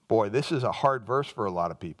 Boy, this is a hard verse for a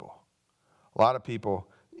lot of people. A lot of people,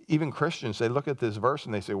 even Christians, they look at this verse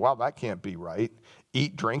and they say, wow, that can't be right.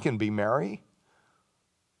 Eat, drink, and be merry?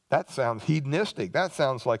 That sounds hedonistic. That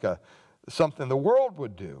sounds like something the world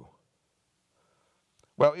would do.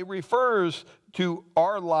 Well, it refers to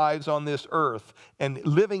our lives on this earth and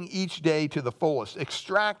living each day to the fullest,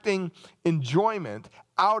 extracting enjoyment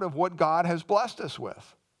out of what God has blessed us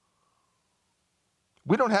with.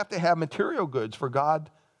 We don't have to have material goods for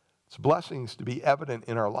God's blessings to be evident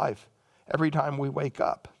in our life every time we wake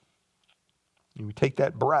up. We take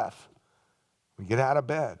that breath. We get out of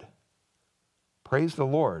bed. Praise the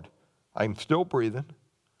Lord. I'm still breathing.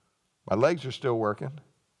 My legs are still working.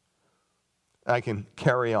 I can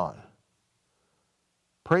carry on.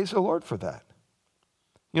 Praise the Lord for that.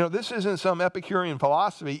 You know, this isn't some Epicurean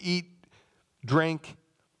philosophy, eat, drink,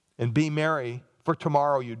 and be merry, for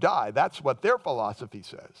tomorrow you die. That's what their philosophy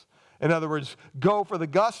says. In other words, go for the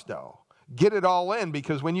gusto. Get it all in,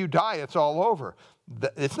 because when you die, it's all over.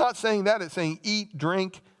 It's not saying that. It's saying eat,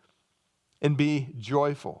 drink, and be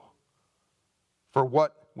joyful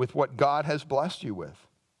with what God has blessed you with.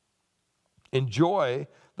 Enjoy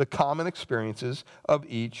the common experiences of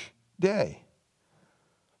each day.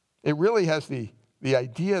 It really has the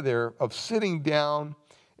idea there of sitting down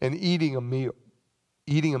and eating a meal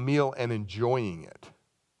and enjoying it.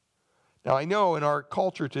 Now, I know in our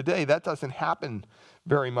culture today that doesn't happen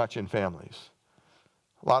very much in families.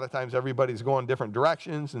 A lot of times everybody's going different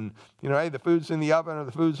directions and, hey, the food's in the oven or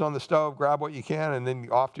the food's on the stove, grab what you can and then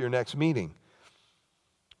off to your next meeting.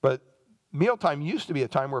 But mealtime used to be a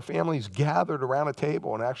time where families gathered around a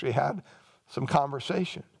table and actually had some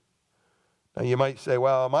conversation. Now you might say,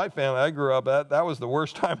 well, my family, I grew up, that was the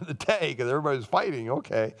worst time of the day because everybody was fighting.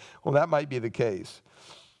 Okay, well, that might be the case.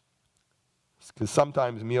 Because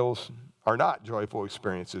sometimes meals are not joyful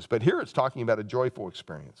experiences. But here it's talking about a joyful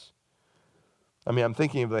experience. I mean, I'm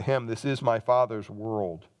thinking of the hymn, "This is my Father's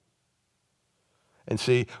world." And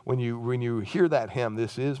see, when you hear that hymn,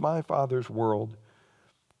 "This is my Father's world,"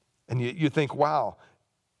 and you think, wow,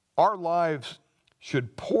 our lives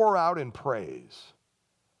should pour out in praise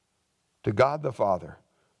to God the Father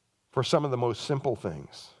for some of the most simple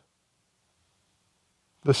things.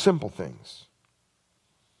 The simple things.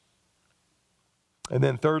 And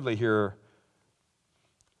then thirdly here,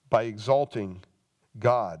 by exalting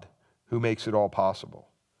God who makes it all possible.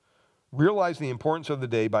 Realize the importance of the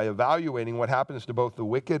day by evaluating what happens to both the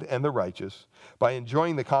wicked and the righteous, by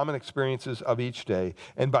enjoying the common experiences of each day,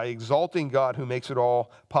 and by exalting God who makes it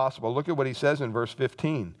all possible. Look at what he says in verse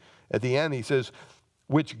 15. At the end he says,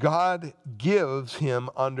 which God gives him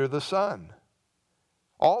under the sun.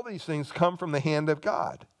 All these things come from the hand of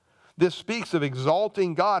God. This speaks of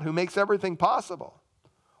exalting God who makes everything possible.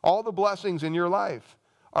 All the blessings in your life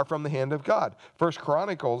are from the hand of God. 1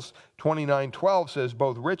 Chronicles 29:12 says,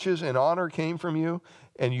 both riches and honor came from you,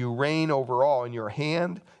 and you reign over all. In your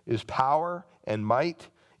hand is power and might.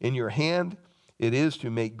 In your hand it is to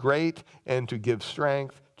make great and to give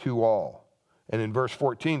strength to all. And in verse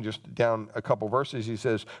 14, just down a couple verses, he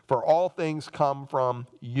says, "For all things come from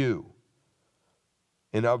you,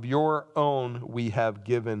 and of your own we have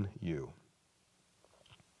given you."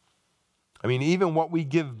 I mean, even what we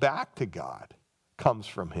give back to God comes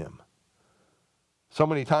from him. So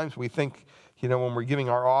many times we think, when we're giving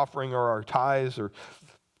our offering or our tithes or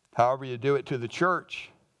however you do it to the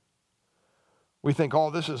church, we think, oh,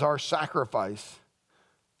 this is our sacrifice.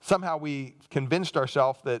 Somehow we convinced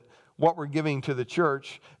ourselves that what we're giving to the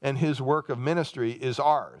church and his work of ministry is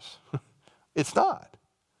ours. It's not.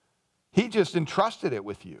 He just entrusted it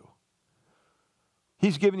with you.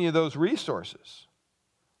 He's given you those resources,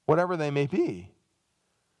 whatever they may be.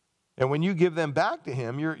 And when you give them back to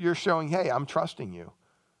him, you're showing, hey, I'm trusting you.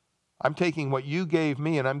 I'm taking what you gave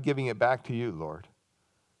me and I'm giving it back to you, Lord.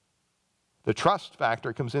 The trust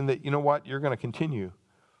factor comes in that, you know what, you're going to continue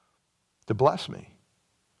to bless me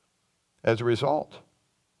as a result.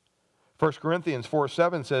 1 Corinthians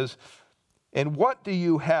 4:7 says, "And what do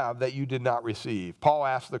you have that you did not receive?" Paul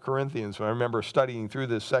asked the Corinthians, I remember studying through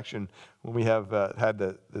this section when we have had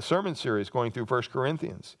the sermon series going through 1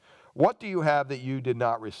 Corinthians. What do you have that you did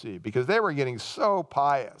not receive? Because they were getting so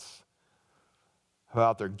pious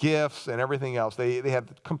about their gifts and everything else. They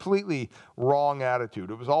had a completely wrong attitude.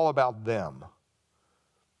 It was all about them.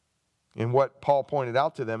 And what Paul pointed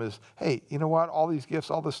out to them is, hey, you know what? All these gifts,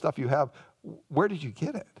 all this stuff you have, where did you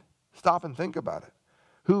get it? Stop and think about it.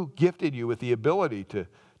 Who gifted you with the ability to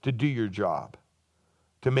do your job,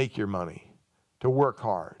 to make your money, to work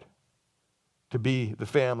hard, to be the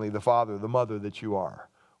family, the father, the mother that you are?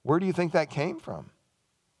 Where do you think that came from?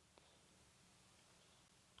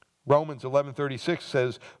 Romans 11:36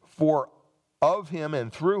 says, "For of him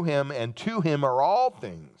and through him and to him are all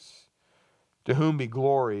things, to whom be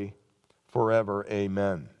glory forever.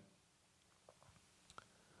 Amen."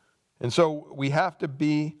 And so we have to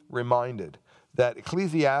be reminded that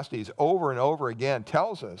Ecclesiastes over and over again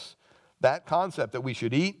tells us that concept that we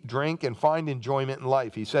should eat, drink, and find enjoyment in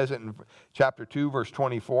life. He says it in chapter 2, verse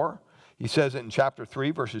 24. He says it in chapter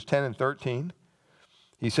 3, verses 10 and 13.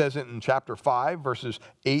 He says it in chapter 5, verses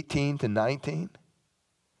 18 to 19.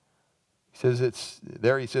 He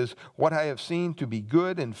says, "What I have seen to be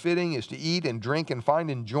good and fitting is to eat and drink and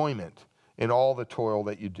find enjoyment in all the toil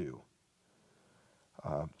that you do."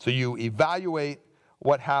 So you evaluate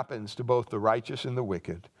what happens to both the righteous and the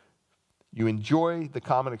wicked. You enjoy the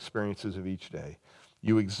common experiences of each day.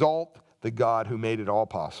 You exalt the God who made it all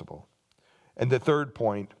possible. And the third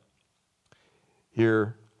point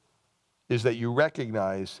here is that you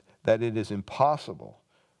recognize that it is impossible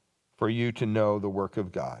for you to know the work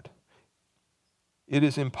of God. It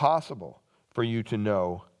is impossible for you to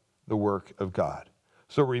know the work of God.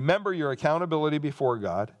 So remember your accountability before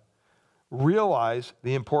God, realize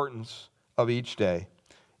the importance of each day,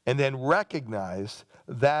 and then recognize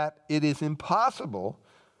that it is impossible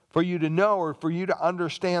for you to know or for you to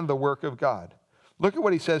understand the work of God. Look at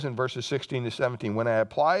what he says in verses 16 to 17. "When I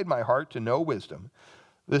applied my heart to know wisdom,"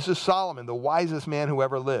 this is Solomon, the wisest man who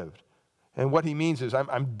ever lived. And what he means is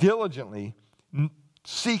I'm diligently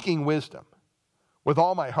seeking wisdom with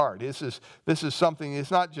all my heart. This is something,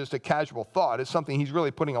 it's not just a casual thought. It's something he's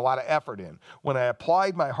really putting a lot of effort in. "When I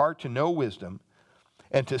applied my heart to know wisdom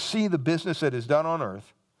and to see the business that is done on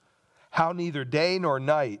earth, how neither day nor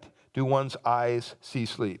night do one's eyes see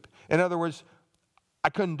sleep." In other words,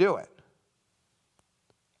 I couldn't do it.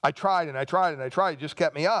 I tried and I tried and I tried. It just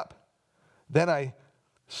kept me up. Then I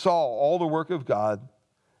saw all the work of God,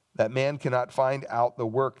 that man cannot find out the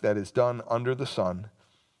work that is done under the sun.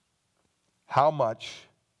 How much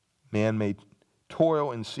man may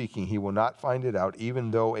toil in seeking, he will not find it out.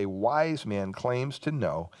 Even though a wise man claims to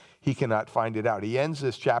know, he cannot find it out. He ends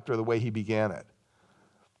this chapter the way he began it.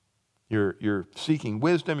 You're seeking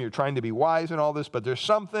wisdom, you're trying to be wise and all this, but there's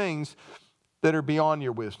some things that are beyond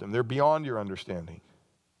your wisdom. They're beyond your understanding.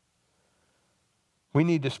 We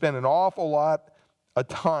need to spend an awful lot of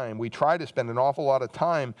time, we try to spend an awful lot of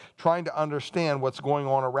time trying to understand what's going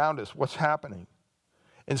on around us, what's happening.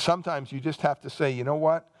 And sometimes you just have to say, you know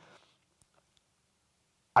what?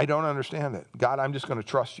 I don't understand it. God, I'm just going to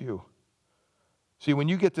trust you. See, when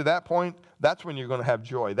you get to that point, that's when you're going to have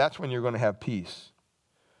joy. That's when you're going to have peace.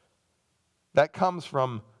 That comes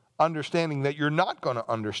from understanding that you're not going to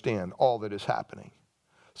understand all that is happening.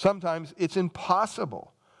 Sometimes it's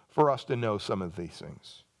impossible for us to know some of these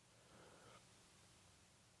things.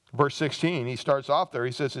 Verse 16, he starts off there.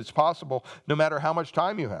 He says it's possible no matter how much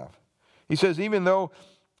time you have. He says even though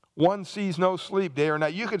one sees no sleep day or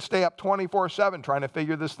night, you could stay up 24/7 trying to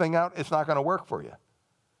figure this thing out. It's not going to work for you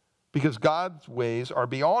because God's ways are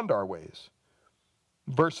beyond our ways.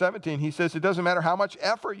 Verse 17, he says it doesn't matter how much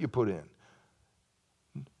effort you put in.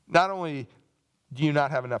 Not only do you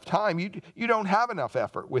not have enough time, you don't have enough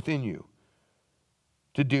effort within you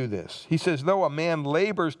to do this. He says, though a man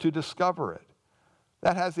labors to discover it.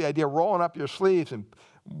 That has the idea of rolling up your sleeves and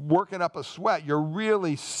working up a sweat. You're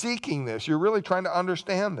really seeking this. You're really trying to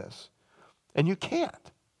understand this. And you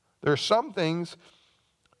can't. There are some things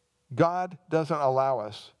God doesn't allow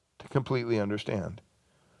us to completely understand.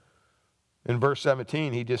 In verse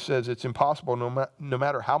 17, he just says it's impossible no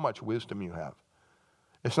matter how much wisdom you have.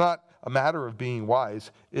 It's not a matter of being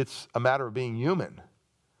wise. It's a matter of being human.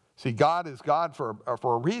 See, God is God for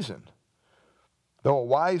a reason. Though a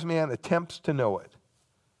wise man attempts to know it,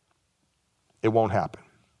 it won't happen.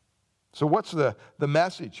 So what's the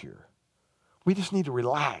message here? We just need to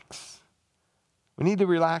relax. We need to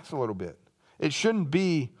relax a little bit. It shouldn't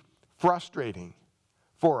be frustrating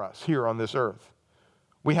for us here on this earth.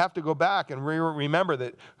 We have to go back and remember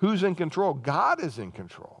that who's in control? God is in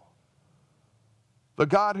control. The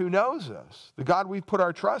God who knows us, the God we've put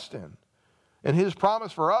our trust in. And his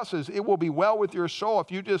promise for us is, it will be well with your soul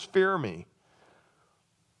if you just fear me.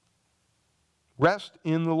 Rest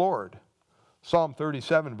in the Lord. Psalm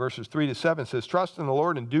 37, verses 3-7 says, trust in the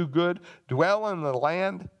Lord and do good. Dwell in the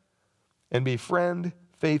land and befriend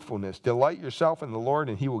faithfulness. Delight yourself in the Lord,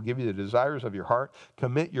 and he will give you the desires of your heart.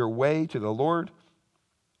 Commit your way to the Lord.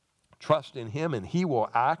 Trust in him, and he will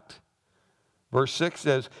act. Verse 6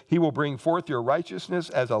 says, he will bring forth your righteousness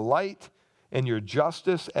as a light and your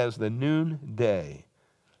justice as the noonday.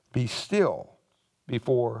 Be still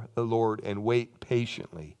before the Lord and wait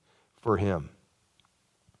patiently for him.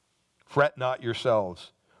 Fret not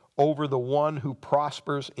yourselves over the one who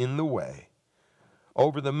prospers in the way,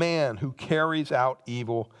 over the man who carries out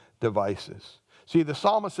evil devices. See, the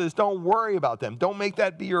psalmist says, don't worry about them. Don't make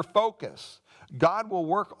that be your focus. God will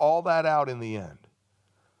work all that out in the end.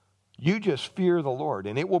 You just fear the Lord,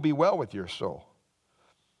 and it will be well with your soul.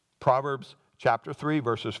 Proverbs chapter 3,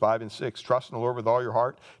 verses 5 and 6. Trust in the Lord with all your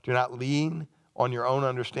heart. Do not lean on your own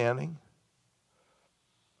understanding.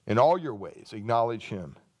 In all your ways, acknowledge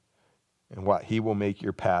him. And what? He will make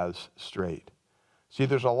your paths straight. See,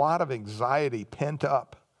 there's a lot of anxiety pent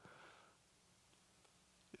up,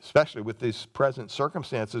 especially with these present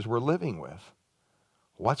circumstances we're living with.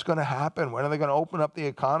 What's going to happen? When are they going to open up the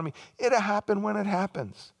economy? It'll happen when it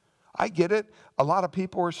happens. I get it. A lot of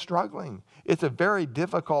people are struggling. It's a very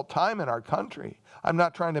difficult time in our country. I'm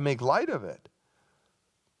not trying to make light of it.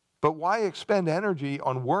 But why expend energy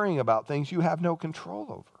on worrying about things you have no control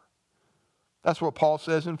over? That's what Paul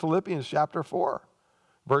says in Philippians chapter 4,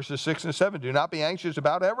 verses 6 and 7. Do not be anxious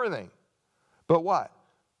about everything. But what?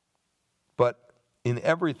 But in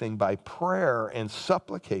everything by prayer and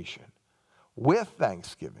supplication, with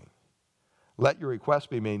thanksgiving, let your requests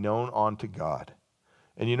be made known unto God.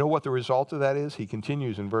 And you know what the result of that is? He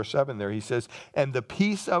continues in verse 7 there. He says, and the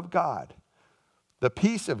peace of God,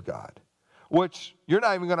 which you're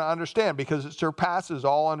not even going to understand because it surpasses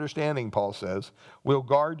all understanding, Paul says, will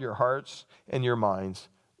guard your hearts and your minds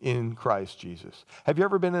in Christ Jesus. Have you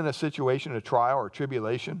ever been in a situation, a trial or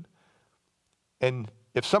tribulation? And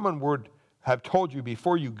if someone would have told you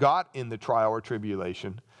before you got in the trial or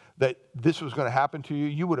tribulation that this was going to happen to you,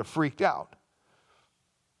 you would have freaked out.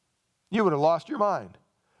 You would have lost your mind.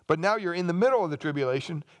 But now you're in the middle of the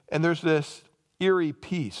tribulation, and there's this eerie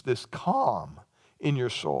peace, this calm in your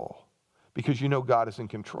soul, because you know God is in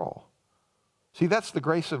control. See, that's the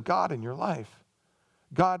grace of God in your life.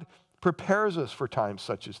 God prepares us for times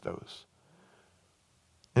such as those.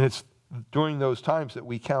 And it's during those times that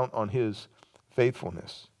we count on his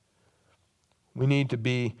faithfulness. We need to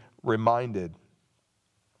be reminded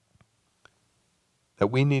that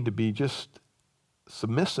we need to be just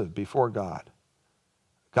submissive before God.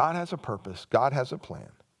 God has a purpose. God has a plan.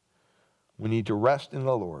 We need to rest in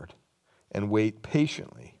the Lord and wait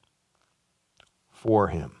patiently for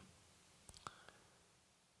him.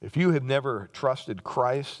 If you have never trusted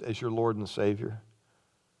Christ as your Lord and Savior,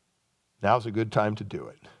 now's a good time to do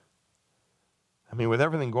it. I mean, with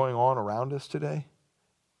everything going on around us today,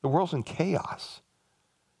 the world's in chaos.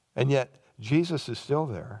 And yet, Jesus is still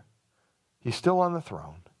there. He's still on the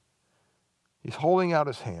throne. He's holding out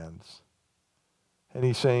his hands. And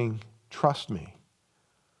he's saying, trust me.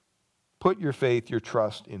 Put your faith, your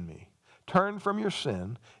trust in me. Turn from your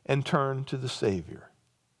sin and turn to the Savior.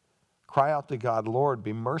 Cry out to God, Lord,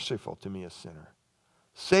 be merciful to me, a sinner.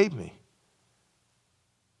 Save me.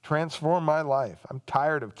 Transform my life. I'm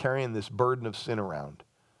tired of carrying this burden of sin around.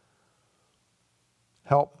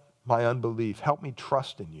 Help my unbelief. Help me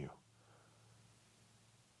trust in you.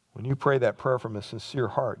 When you pray that prayer from a sincere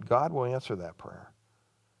heart, God will answer that prayer.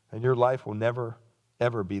 And your life will never,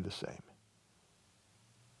 ever be the same.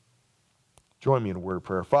 Join me in a word of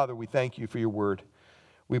prayer. Father, we thank you for your word.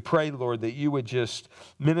 We pray, Lord, that you would just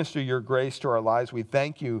minister your grace to our lives. We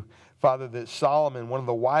thank you, Father, that Solomon, one of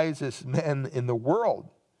the wisest men in the world,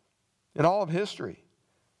 in all of history,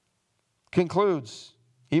 concludes,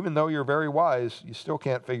 even though you're very wise, you still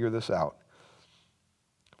can't figure this out.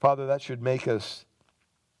 Father, that should make us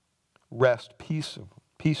rest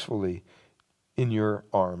peacefully in your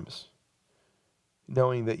arms,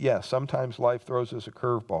 knowing that, yes, sometimes life throws us a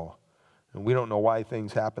curveball, and we don't know why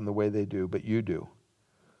things happen the way they do, but you do.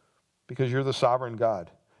 Because you're the sovereign God.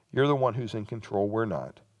 You're the one who's in control. We're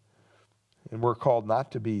not. And we're called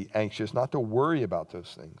not to be anxious, not to worry about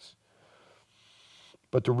those things,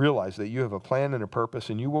 but to realize that you have a plan and a purpose,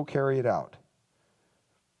 and you will carry it out.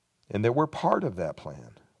 And that we're part of that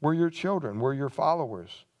plan. We're your children. We're your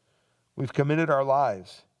followers. We've committed our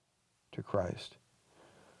lives to Christ.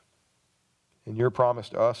 And your promise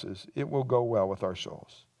to us is it will go well with our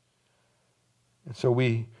souls. And so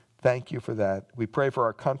we thank you for that. We pray for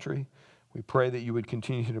our country. We pray that you would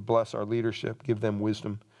continue to bless our leadership, give them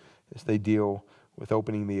wisdom as they deal with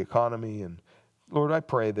opening the economy. And Lord, I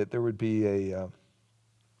pray that there would be a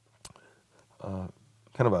kind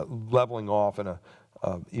of a leveling off, and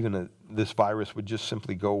this virus would just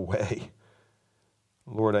simply go away.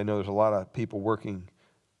 Lord, I know there's a lot of people working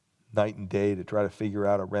night and day to try to figure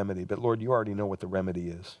out a remedy, but Lord, you already know what the remedy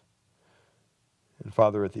is. And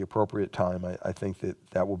Father, at the appropriate time, I think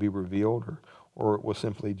that will be revealed, or it will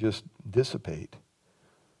simply just dissipate.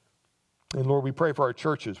 And Lord, we pray for our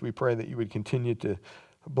churches. We pray that you would continue to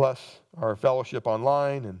bless our fellowship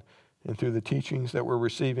online and through the teachings that we're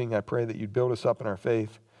receiving. I pray that you'd build us up in our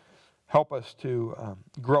faith. Help us to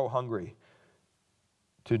grow hungry,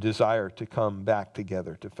 to desire to come back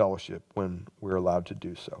together to fellowship when we're allowed to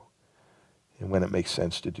do so and when it makes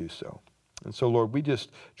sense to do so. And so, Lord, we just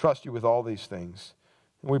trust you with all these things.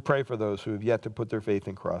 And we pray for those who have yet to put their faith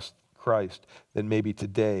in Christ, that maybe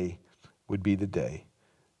today would be the day.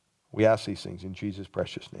 We ask these things in Jesus'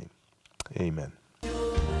 precious name. Amen.